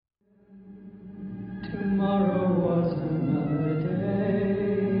another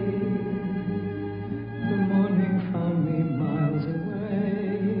day. The morning found me miles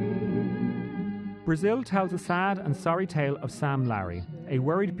away. Brazil tells a sad and sorry tale of Sam Lowry, a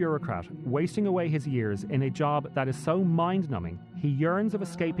worried bureaucrat wasting away his years in a job that is so mind-numbing he yearns of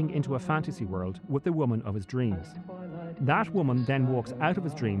escaping into a fantasy world with the woman of his dreams. That woman then walks out of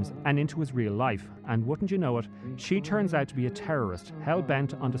his dreams and into his real life, and wouldn't you know it, she turns out to be a terrorist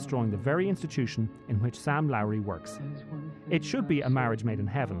hell-bent on destroying the very institution in which Sam Lowry works. It should be a marriage made in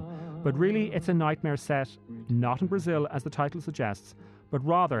heaven, but really it's a nightmare set, not in Brazil as the title suggests, but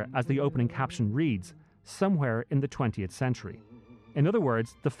rather, as the opening caption reads, somewhere in the 20th century. In other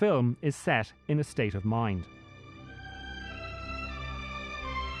words, the film is set in a state of mind.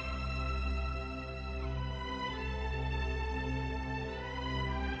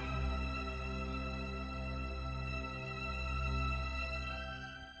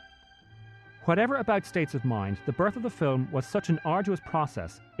 Whatever about states of mind, the birth of the film was such an arduous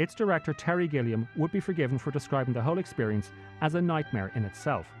process, its director Terry Gilliam would be forgiven for describing the whole experience as a nightmare in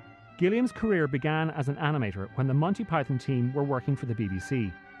itself. Gilliam's career began as an animator when the Monty Python team were working for the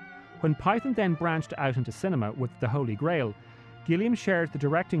BBC. When Python then branched out into cinema with The Holy Grail, Gilliam shared the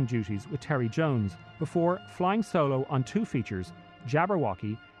directing duties with Terry Jones before flying solo on two features,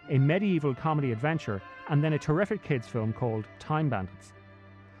 Jabberwocky, a medieval comedy adventure, and then a terrific kids film called Time Bandits.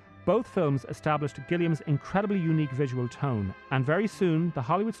 Both films established Gilliam's incredibly unique visual tone, and very soon the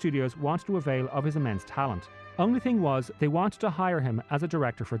Hollywood studios wanted to avail of his immense talent. Only thing was, they wanted to hire him as a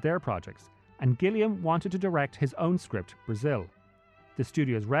director for their projects, and Gilliam wanted to direct his own script, Brazil. The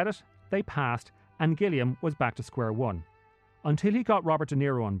studios read it, they passed, and Gilliam was back to square one. Until he got Robert De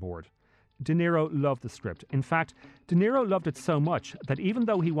Niro on board. De Niro loved the script. In fact, De Niro loved it so much that even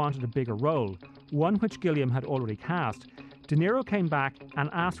though he wanted a bigger role, one which Gilliam had already cast, De Niro came back and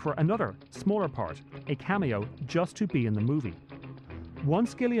asked for another, smaller part, a cameo, just to be in the movie.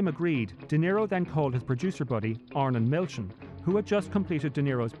 Once Gilliam agreed, De Niro then called his producer buddy, Arnon Milchan, who had just completed De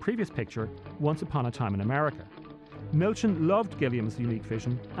Niro's previous picture, Once Upon a Time in America. Milchan loved Gilliam's unique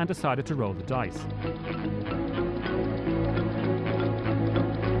vision and decided to roll the dice.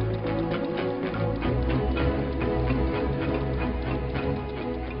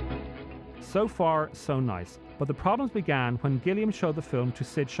 So far, so nice. But the problems began when Gilliam showed the film to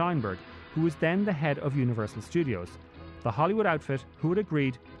Sid Sheinberg, who was then the head of Universal Studios, the Hollywood outfit who had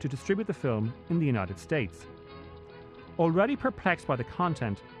agreed to distribute the film in the United States. Already perplexed by the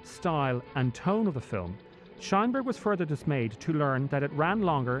content, style, and tone of the film, Sheinberg was further dismayed to learn that it ran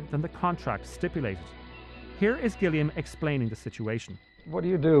longer than the contract stipulated. Here is Gilliam explaining the situation. What do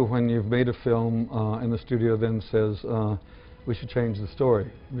you do when you've made a film and the studio then says, we should change the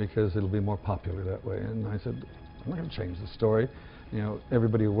story because it'll be more popular that way? And I said, I'm not going to change the story. You know,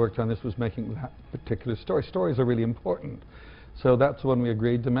 everybody who worked on this was making that particular story. Stories are really important. So that's one we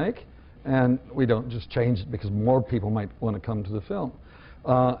agreed to make, and we don't just change it because more people might want to come to the film.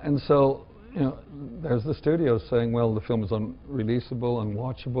 And so, you know, there's the studio saying, well, the film is unreleasable,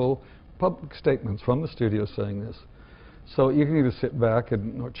 unwatchable, public statements from the studio saying this. So you can either sit back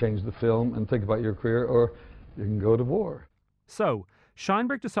and change the film and think about your career, or you can go to war. So,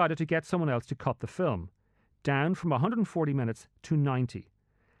 Sheinberg decided to get someone else to cut the film, down from 140 minutes to 90.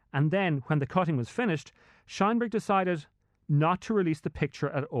 And then, when the cutting was finished, Sheinberg decided not to release the picture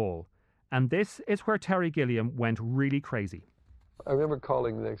at all. And this is where Terry Gilliam went really crazy. I remember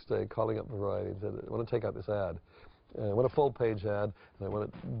calling the next day, calling up Variety and said, I want to take out this ad. I want a full-page ad, and I want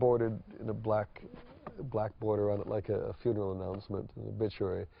it bordered in a black border on it like a funeral announcement, an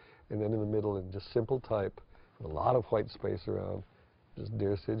obituary, and then in the middle in just simple type, with a lot of white space around, just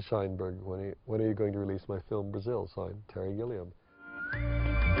Dear Sid Sheinberg, when are you going to release my film Brazil? Signed, Terry Gilliam.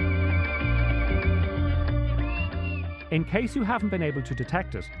 In case you haven't been able to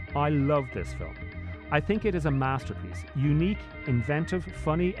detect it, I love this film. I think it is a masterpiece. Unique, inventive,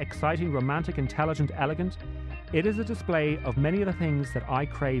 funny, exciting, romantic, intelligent, elegant. It is a display of many of the things that I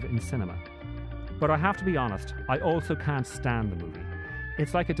crave in cinema. But I have to be honest, I also can't stand the movie.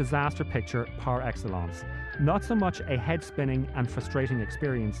 It's like a disaster picture par excellence. Not so much a head-spinning and frustrating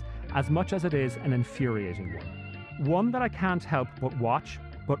experience as much as it is an infuriating one. One that I can't help but watch,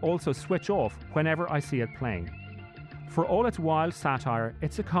 but also switch off whenever I see it playing. For all its wild satire,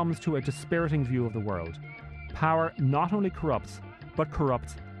 it succumbs to a dispiriting view of the world. Power not only corrupts, but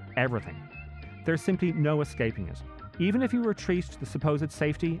corrupts everything. There's simply no escaping it. Even if you retreat to the supposed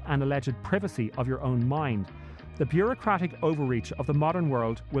safety and alleged privacy of your own mind, the bureaucratic overreach of the modern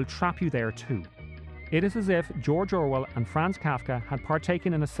world will trap you there too. It is as if George Orwell and Franz Kafka had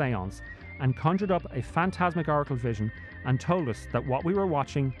partaken in a seance and conjured up a phantasmagorical vision and told us that what we were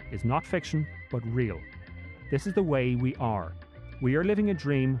watching is not fiction, but real. This is the way we are. We are living a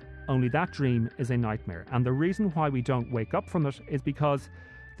dream, only that dream is a nightmare. And the reason why we don't wake up from it is because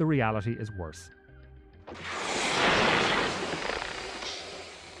the reality is worse.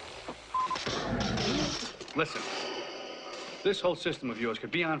 Listen, this whole system of yours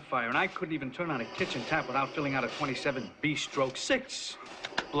could be on fire, and I couldn't even turn on a kitchen tap without filling out a 27B/6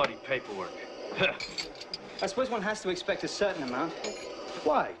 bloody paperwork. I suppose one has to expect a certain amount.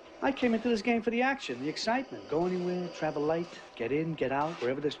 Why? I came into this game for the action, the excitement. Go anywhere, travel light, get in, get out,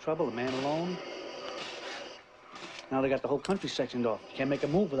 wherever there's trouble, a man alone. Now they got the whole country sectioned off. You can't make a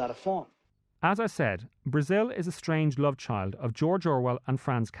move without a form. As I said, Brazil is a strange love child of George Orwell and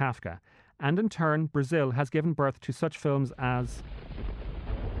Franz Kafka, and in turn, Brazil has given birth to such films as...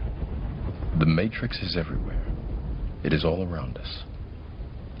 The Matrix is everywhere. It is all around us.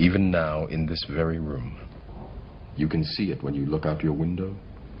 Even now, in this very room. You can see it when you look out your window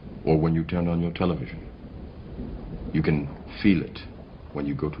or when you turn on your television. You can feel it when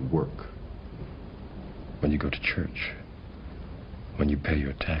you go to work, when you go to church, when you pay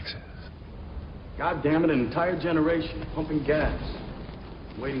your taxes. God damn it, an entire generation pumping gas,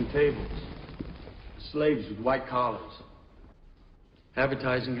 waiting tables, slaves with white collars.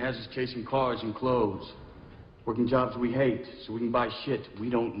 Advertising has us chasing cars and clothes, working jobs we hate so we can buy shit we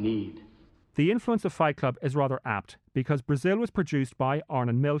don't need. The influence of Fight Club is rather apt because Brazil was produced by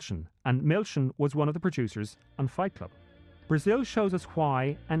Arnon Milchan, and Milchan was one of the producers on Fight Club. Brazil shows us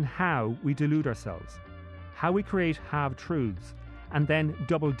why and how we delude ourselves, how we create half-truths, and then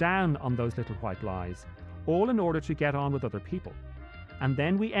double down on those little white lies, all in order to get on with other people. And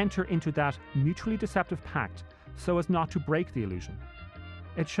then we enter into that mutually deceptive pact so as not to break the illusion.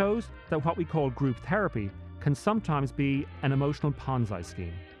 It shows that what we call group therapy can sometimes be an emotional Ponzi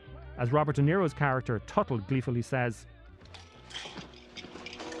scheme. As Robert De Niro's character Tuttle gleefully says,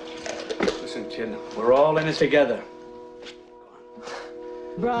 Listen, kid, we're all in it together.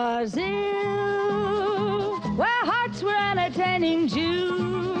 Brazil, where hearts were entertaining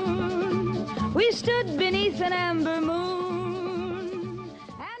June, we stood beneath an amber moon.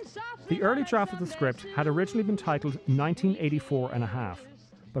 The early draft of the script had originally been titled 1984 and a half,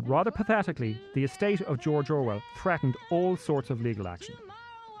 but rather pathetically, the estate of George Orwell threatened all sorts of legal action.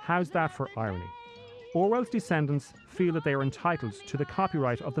 How's that for irony? Orwell's descendants feel that they are entitled to the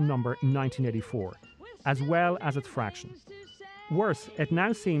copyright of the number 1984, as well as its fraction. Worse, it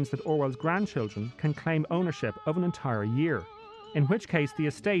now seems that Orwell's grandchildren can claim ownership of an entire year, in which case the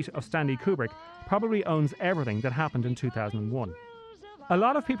estate of Stanley Kubrick probably owns everything that happened in 2001. A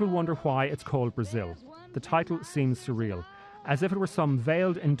lot of people wonder why it's called Brazil. The title seems surreal, as if it were some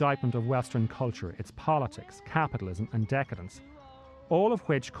veiled indictment of Western culture, its politics, capitalism and decadence, all of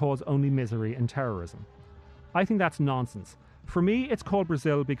which cause only misery and terrorism. I think that's nonsense. For me, it's called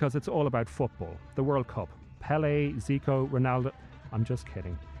Brazil because it's all about football, the World Cup, Pelé, Zico, Ronaldo. I'm just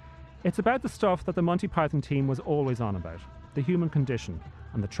kidding. It's about the stuff that the Monty Python team was always on about, the human condition,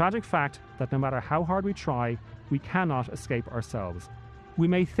 and the tragic fact that no matter how hard we try, we cannot escape ourselves. We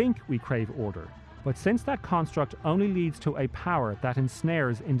may think we crave order, but since that construct only leads to a power that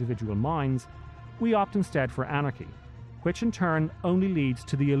ensnares individual minds, we opt instead for anarchy, which in turn only leads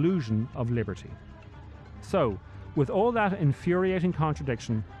to the illusion of liberty. So, with all that infuriating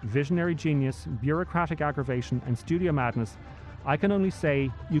contradiction, visionary genius, bureaucratic aggravation and studio madness, I can only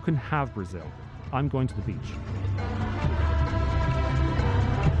say you can have Brazil. I'm going to the beach.